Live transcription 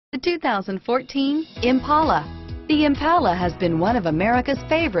The 2014 Impala. The Impala has been one of America's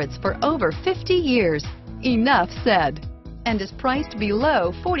favorites for over 50 years. Enough said. And is priced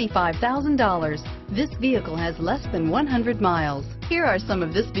below $45,000. This vehicle has less than 100 miles. Here are some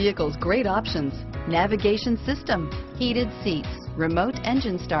of this vehicle's great options: navigation system, heated seats, remote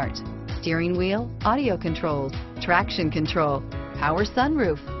engine start, steering wheel audio controls, traction control, power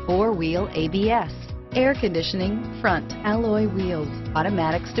sunroof, four-wheel ABS, air conditioning, front alloy wheels,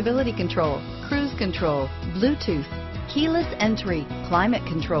 automatic stability control, cruise control, Bluetooth, keyless entry, climate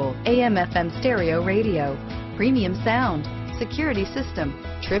control, AM/FM stereo radio, premium sound, security system,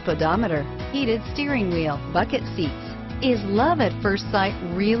 trip odometer, heated steering wheel, bucket seats. Is love at first sight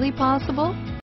really possible?